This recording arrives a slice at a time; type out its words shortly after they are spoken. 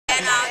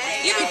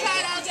You've been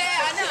quiet all day.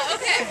 I know.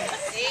 Okay.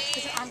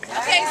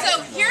 Okay,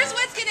 so here's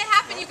what's going to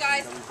happen, you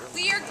guys.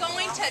 We are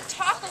going to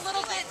talk a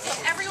little bit so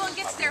everyone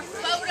gets their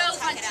photos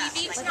on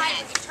TV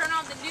tonight. We turn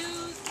on the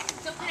news.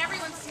 So can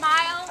everyone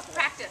smile?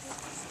 Practice.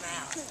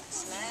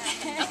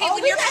 Okay,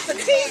 when you're look at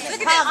this. There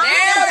we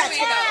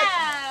go.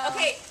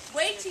 Okay,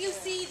 wait till you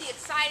see the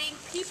exciting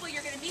people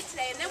you're going to meet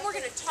today, and then we're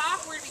going to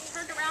talk. We're going to be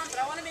turned around,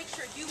 but I want to make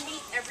sure you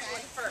meet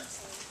everyone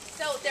first.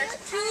 So there's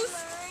two.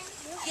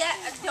 Yeah,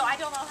 no, I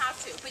don't know how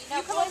to. But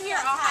you come over here,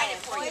 I'll hide it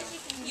for you.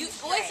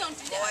 Boys don't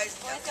do that.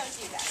 Boys don't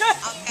do that.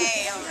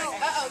 Okay, all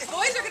right.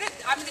 Boys are gonna.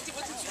 I'm gonna do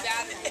what's too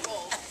bad and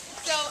old.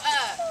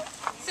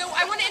 So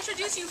I want to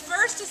introduce you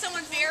first to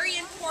someone very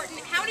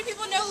important. How many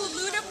people know who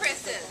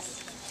Ludacris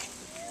is?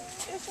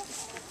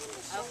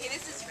 Okay,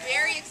 this is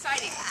very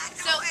exciting.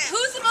 So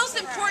who's the most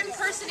important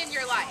person in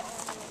your life?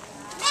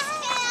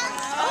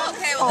 Oh,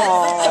 okay.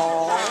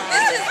 Well,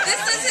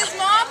 this is his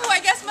mom, who I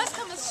guess must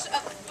come a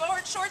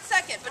short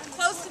second, but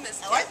close to Miss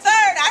Kim. Or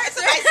third. I heard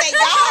somebody say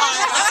God.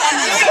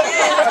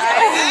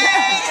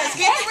 Let's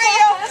get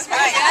real.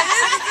 Right.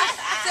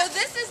 So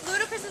this is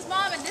Ludacris's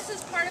mom, and this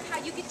is part of how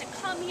you get to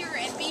come here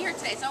and be here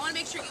today. So I want to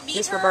make sure you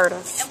meet her,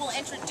 and we'll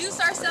introduce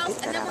ourselves,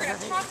 and then we're going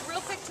to talk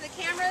real quick to the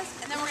cameras,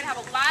 and then we're going to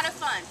have a lot of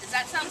fun. Does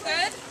that sound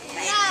good?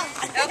 Yeah.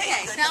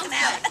 Okay, sounds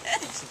good.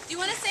 Do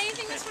you want to say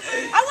anything, Miss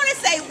Roberta? I want to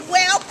say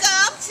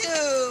welcome to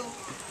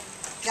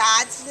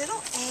God's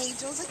Little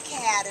Angels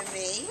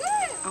Academy.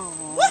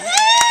 Woohoo!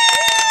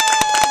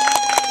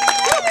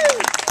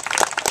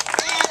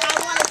 And I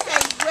want to say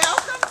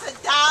welcome to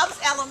Dobbs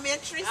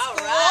Elementary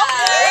School.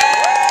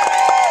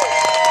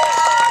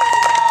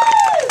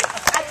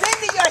 I've been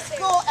to your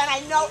school and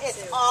I know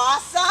it's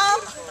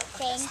awesome.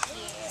 Thank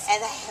you. And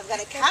I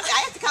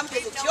have to come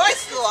visit your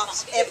school.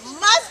 It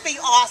must be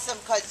awesome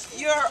because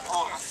you're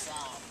awesome.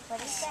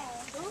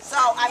 So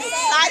I'm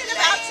excited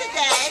about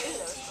today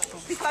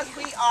because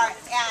we are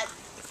at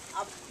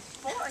a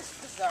forest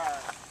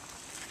preserve.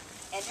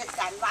 And it's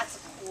got lots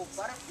of cool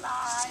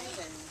butterflies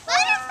and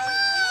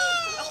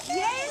birds.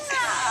 Yeah.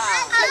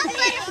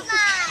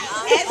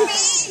 And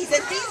bees.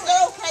 And bees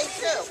are okay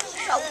too.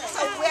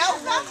 So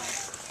welcome.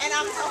 And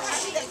I'm so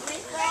happy that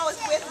Green Girl is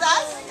with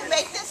us to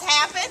make this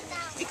happen,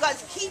 because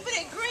keeping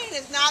it green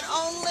is not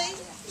only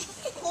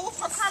cool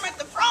for Kermit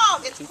the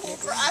Frog, it's cool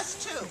for us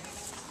too.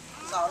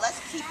 So let's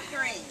keep it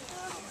green.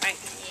 Right.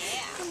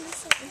 Yeah.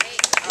 And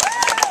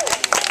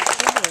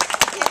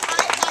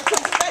I have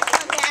some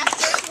special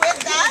ambassadors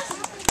with us.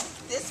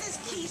 This is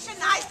Keisha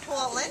Knight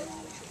Pullen.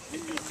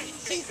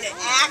 She's an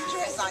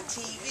actress on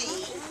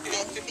TV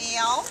and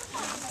film.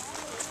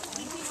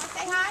 You want to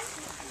say hi?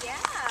 Yeah,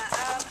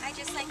 I'd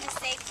just like to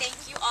say thank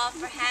you all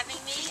for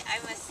having me. I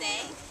must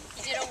say,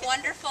 you did a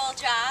wonderful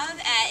job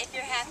at If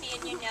You're Happy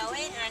and You Know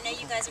It, and I know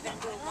you guys are going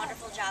to do a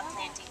wonderful job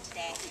planting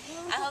today.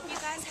 I hope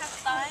you guys have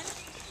fun,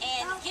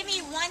 and give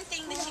me one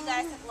thing that you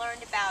guys have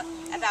learned about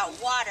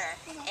water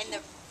and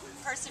the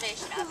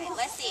preservation of it.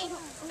 Let's see,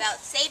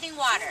 about saving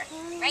water,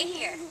 right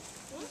here.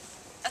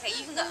 Okay,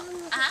 you can go.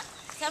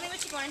 Tell me what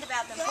you learned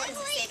about the importance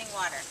of saving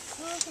water.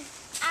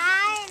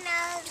 I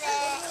know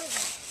that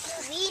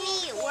we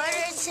need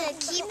water to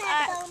keep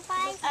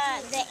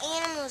the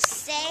animals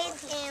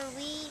safe, and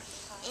we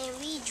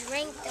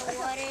drink the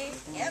water.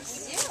 Yep,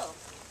 we do.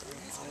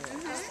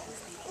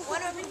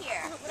 One over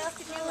here. What else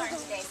did you learn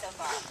today so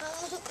far?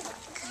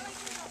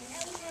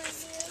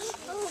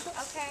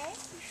 Okay.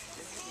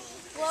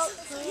 Well,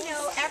 you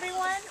know,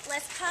 everyone,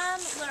 let's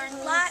come, learn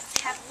lots,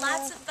 have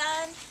lots of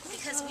fun,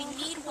 because we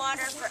need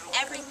water for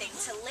everything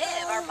to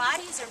live. Our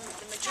bodies are,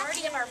 the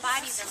majority of our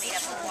bodies are made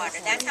up of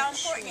water. That's how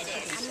important it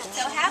is.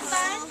 So have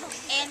fun,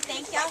 and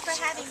thank y'all for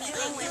having me.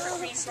 Thank you for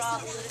Green for All,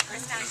 the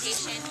Ludacris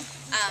Foundation,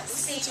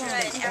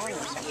 Sandra, and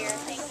everyone here.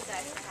 Thank you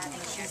guys for having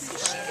me. I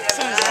appreciate it.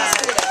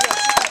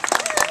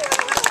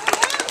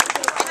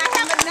 And I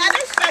have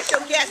another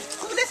special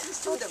guest who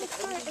listens to the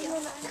radio.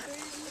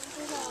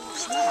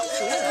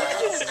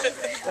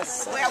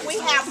 Where we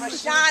have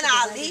Rashawn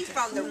Ali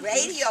from the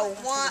Radio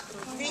 1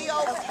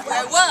 field.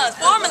 Where it was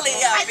formerly.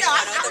 I know,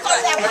 I'm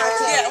going that word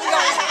too.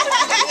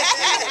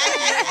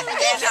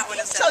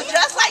 So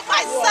just like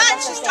my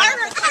son, she started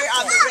her career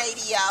on the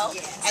radio,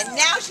 and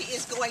now she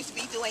is going to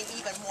be doing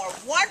even more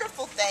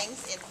wonderful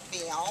things in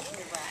film.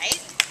 Right.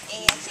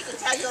 And she can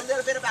tell you a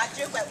little bit about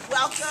you, but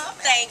welcome.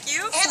 Thank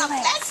you. And I'm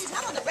glad she's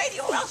not on the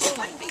radio, or else she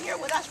wouldn't be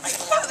here with us right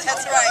now.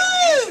 That's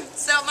right.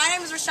 So my name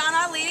is Rashawn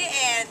Ali,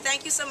 and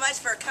thank you so much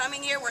for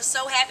coming here. We're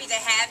so happy to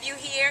have you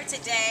here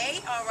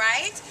today, all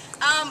right?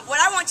 What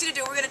I want you to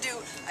do, we're going to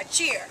do a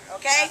cheer,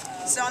 okay?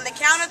 So on the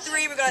count of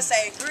 3, we're going to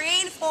say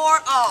Green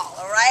for All,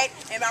 all right?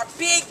 In our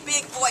big,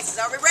 big voices.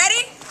 Are we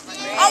ready?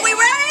 Are we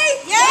ready?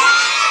 Yeah!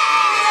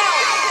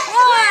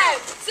 1,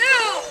 2,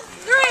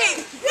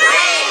 3.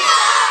 Green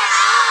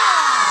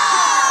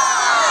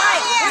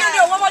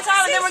for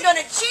time, and then we're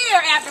going to cheer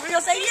after. We're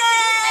going to say,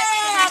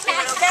 yay!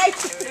 Afterward, okay?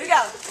 Here we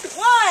go.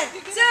 1,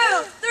 2,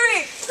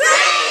 3.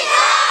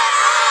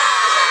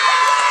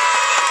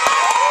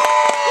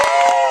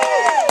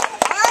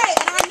 All right,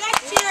 and our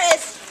next cheer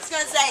is, it's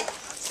going to say,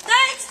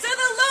 thanks to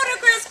the Ludacris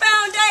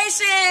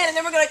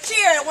then we're going to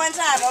cheer at one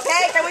time,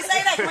 okay? Can we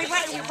say that? Can we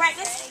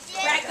practice?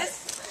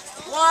 Practice.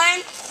 1,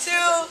 2,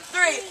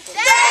 3. We're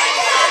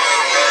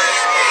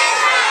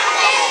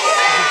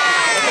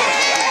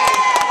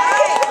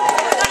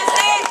going to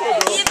say it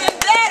even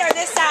better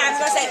this time.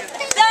 We're going to say,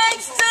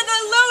 thanks to the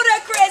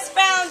Ludacris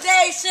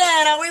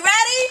Foundation. Are we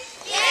ready?